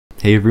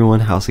Hey everyone,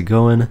 how's it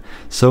going?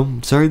 So,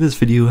 sorry this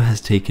video has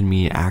taken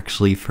me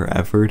actually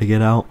forever to get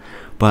out,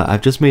 but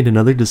I've just made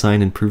another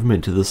design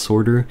improvement to the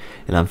sorter,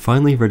 and I'm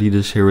finally ready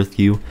to share with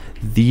you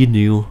the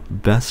new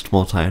best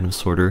multi-item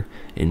sorter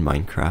in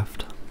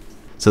Minecraft.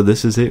 So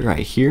this is it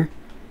right here,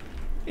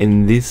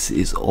 and this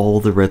is all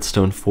the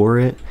redstone for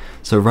it.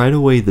 So right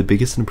away, the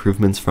biggest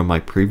improvements from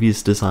my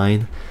previous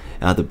design,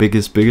 the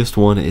biggest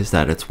one is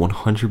that it's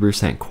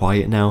 100%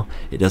 quiet now.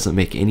 It doesn't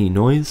make any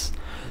noise.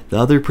 The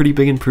other pretty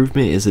big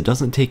improvement is it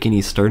doesn't take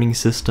any starting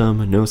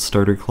system, no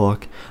starter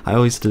clock. I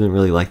always didn't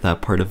really like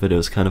that part of it. It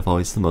was kind of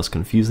always the most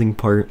confusing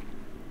part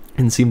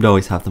and seemed to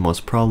always have the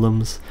most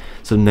problems.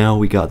 So now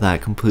we got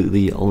that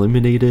completely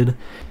eliminated,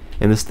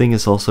 and this thing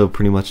is also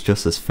pretty much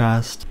just as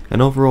fast,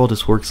 and overall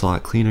just works a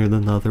lot cleaner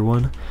than the other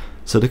one.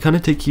 So to kind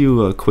of take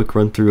you a quick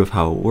run through of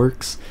how it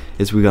works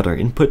is we got our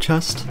input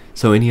chest.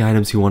 So any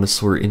items you want to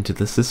sort into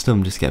the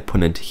system just get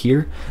put into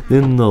here.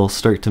 Then they'll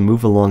start to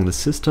move along the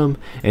system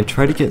and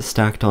try to get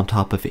stacked on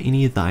top of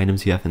any of the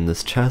items you have in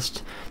this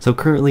chest. So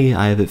currently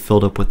I have it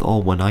filled up with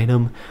all one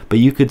item, but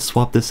you could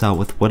swap this out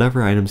with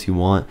whatever items you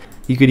want.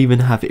 You could even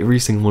have every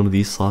single one of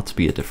these slots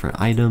be a different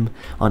item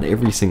on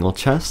every single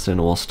chest, and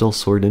it will still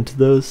sort into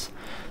those.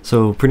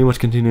 So pretty much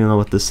continuing on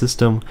with the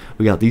system,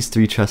 we got these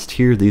three chests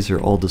here. These are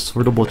all the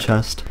sortable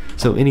chests,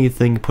 so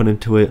anything put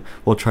into it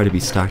will try to be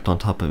stacked on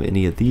top of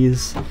any of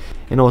these,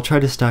 and I'll try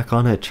to stack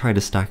on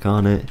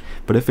it,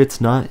 but if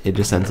it's not, it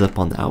just ends up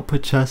on the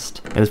output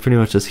chest, and it's pretty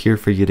much just here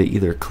for you to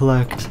either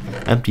collect,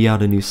 empty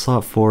out a new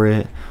slot for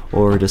it,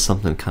 or just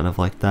something kind of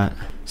like that.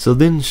 So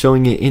then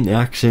showing it in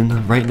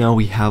action, right now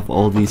we have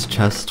all these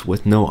chests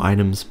with no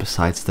items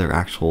besides their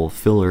actual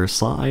filler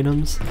slot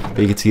items, but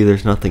you can see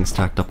there's nothing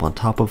stacked up on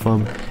top of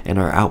them, and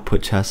our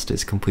output chest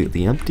is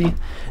completely empty.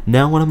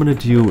 Now what I'm going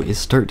to do is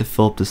start to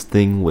fill up this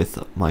thing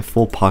with my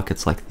full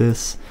pockets like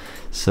this.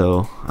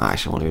 So I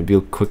actually won't even be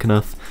quick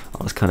enough.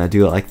 I'll just kind of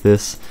do it like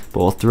this, but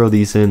we'll throw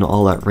these in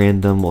all at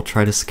random. We'll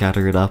try to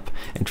scatter it up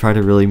and try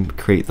to really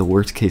create the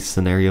worst case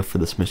scenario for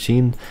this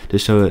machine to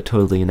show it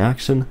totally in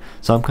action.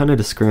 So I'm kind of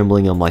just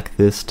scrambling them like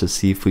this to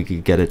see if we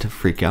could get it to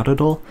freak out at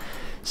all.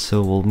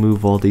 So we'll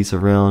move all these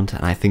around,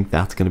 and I think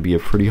that's going to be a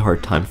pretty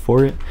hard time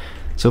for it.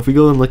 So if we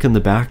go and look in the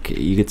back,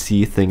 you can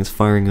see things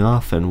firing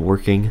off and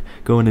working,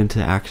 going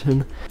into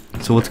action.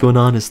 So what's going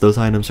on is those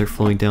items are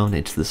flowing down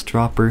into this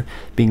dropper,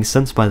 being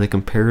sensed by the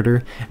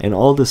comparator, and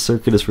all this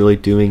circuit is really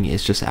doing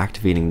is just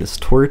activating this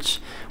torch,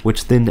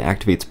 which then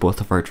activates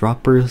both of our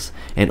droppers,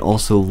 and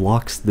also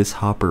locks this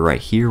hopper right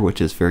here,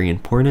 which is very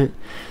important.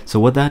 So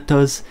what that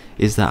does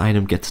is that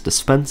item gets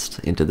dispensed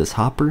into this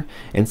hopper,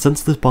 and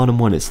since this bottom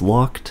one is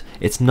locked,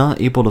 it's not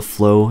able to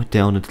flow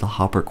down into the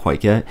hopper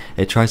quite yet.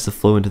 It tries to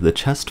flow into the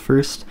chest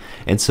first,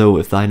 and so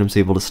if the item's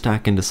able to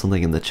stack into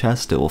something in the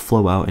chest, it will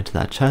flow out into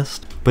that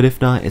chest. But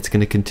if not, it's going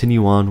to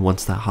continue on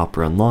once that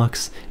hopper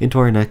unlocks into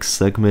our next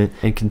segment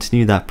and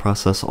continue that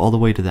process all the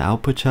way to the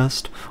output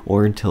chest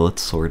or until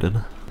it's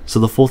sorted. So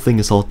the full thing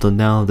is all done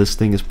now. This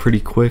thing is pretty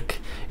quick,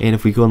 and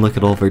if we go and look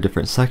at all of our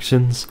different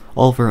sections,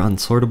 all of our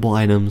unsortable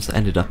items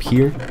ended up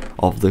here.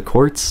 All of the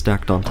quartz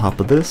stacked on top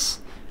of this,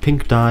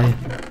 pink dye,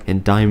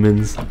 and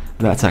diamonds.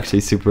 That's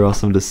actually super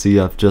awesome to see.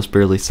 I've just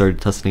barely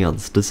started testing out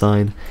this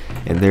design,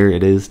 and there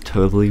it is,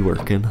 totally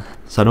working.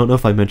 So I don't know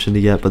if I mentioned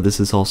it yet, but this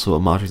is also a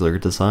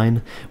modular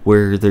design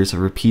where there's a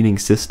repeating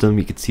system.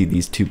 You can see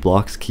these two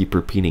blocks keep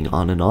repeating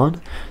on and on.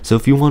 So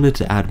if you wanted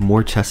to add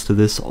more chests to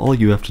this, all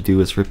you have to do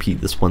is repeat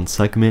this one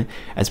segment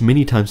as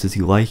many times as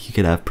you like. You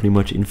could have pretty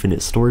much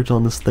infinite storage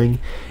on this thing,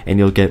 and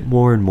you'll get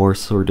more and more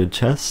sorted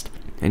chests,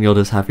 and you'll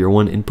just have your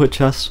one input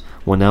chest,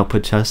 one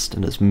output chest,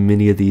 and as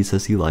many of these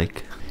as you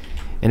like.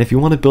 And if you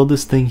want to build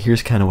this thing,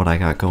 here's kind of what I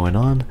got going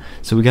on.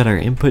 So we got our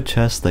input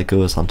chest that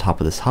goes on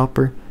top of this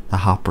hopper, the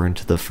hopper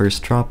into the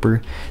first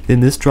dropper, then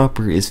this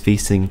dropper is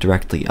facing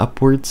directly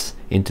upwards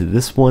into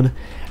this one,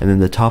 and then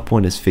the top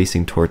one is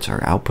facing towards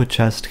our output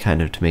chest,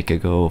 kind of to make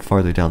it go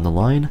farther down the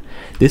line.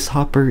 This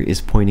hopper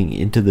is pointing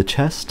into the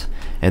chest,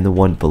 and the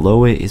one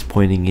below it is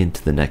pointing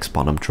into the next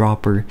bottom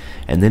dropper,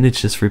 and then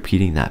it's just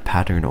repeating that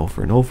pattern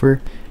over and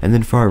over. And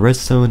then for our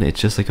redstone,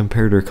 it's just a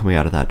comparator coming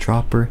out of that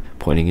dropper,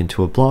 pointing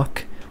into a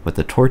block with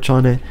a torch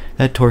on it.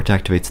 That torch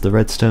activates the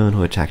redstone,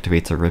 which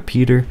activates a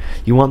repeater.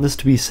 You want this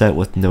to be set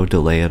with no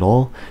delay at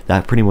all.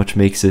 That pretty much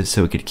makes it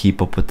so it could keep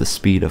up with the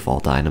speed of all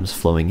the items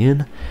flowing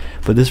in.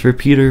 But this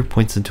repeater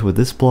points into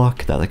this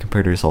block that the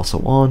comparator is also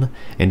on,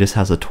 and just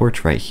has a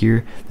torch right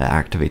here that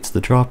activates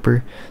the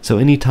dropper. So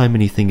anytime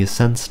anything is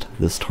sensed,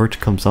 this torch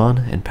comes on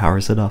and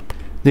powers it up.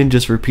 Then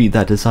just repeat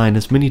that design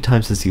as many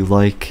times as you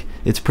like.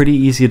 It's pretty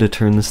easy to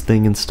turn this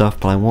thing and stuff,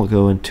 but I won't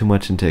go too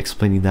much into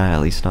explaining that,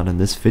 at least not in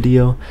this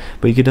video,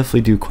 but you could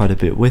definitely do quite a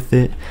bit with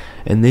it.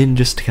 And then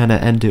just to kind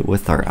of end it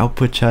with our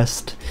output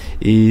chest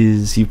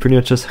is you pretty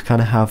much just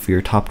kind of have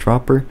your top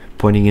dropper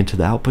pointing into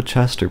the output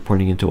chest or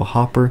pointing into a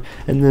hopper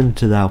and then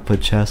to the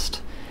output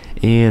chest.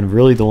 And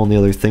really the only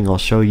other thing I'll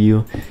show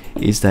you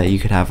is that you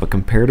could have a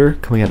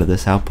comparator coming out of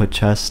this output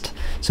chest,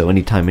 so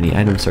anytime any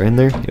items are in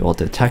there, it will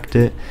detect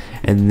it,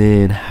 and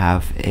then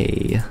have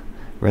a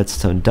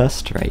redstone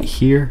dust right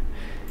here,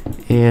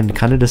 and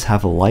kind of just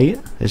have a light.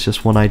 It's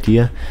just one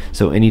idea.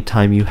 So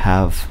anytime you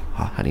have,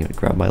 oh, I didn't even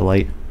grab my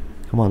light.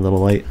 Come on, little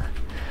light.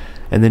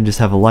 And then just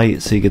have a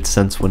light so you get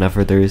sense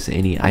whenever there's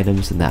any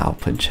items in the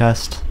output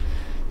chest.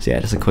 So yeah,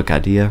 just a quick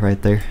idea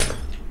right there.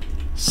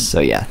 So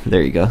yeah,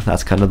 there you go.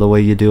 That's kind of the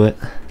way you do it.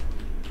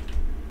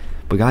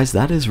 But guys,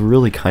 that is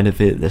really kind of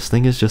it. This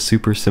thing is just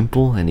super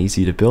simple and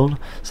easy to build,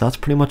 so that's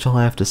pretty much all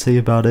I have to say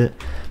about it.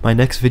 My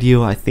next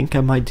video, I think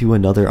I might do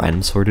another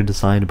item sorter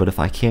design, but if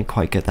I can't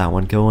quite get that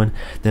one going,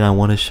 then I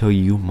want to show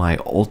you my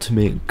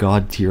ultimate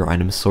god tier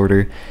item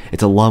sorter.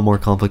 It's a lot more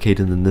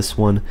complicated than this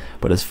one,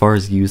 but as far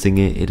as using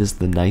it, it is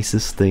the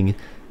nicest thing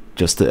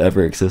just to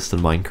ever exist in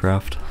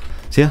Minecraft.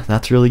 So yeah,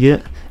 that's really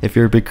it. If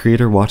you're a big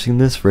creator watching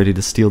this, ready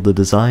to steal the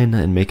design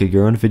and make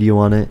your own video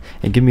on it,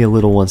 and give me a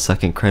little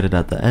 1-second credit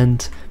at the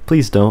end,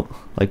 please don't.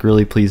 Like,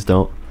 really, please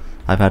don't.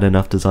 I've had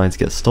enough designs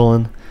get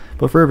stolen.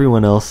 But for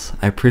everyone else,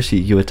 I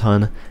appreciate you a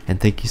ton, and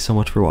thank you so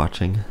much for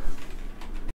watching.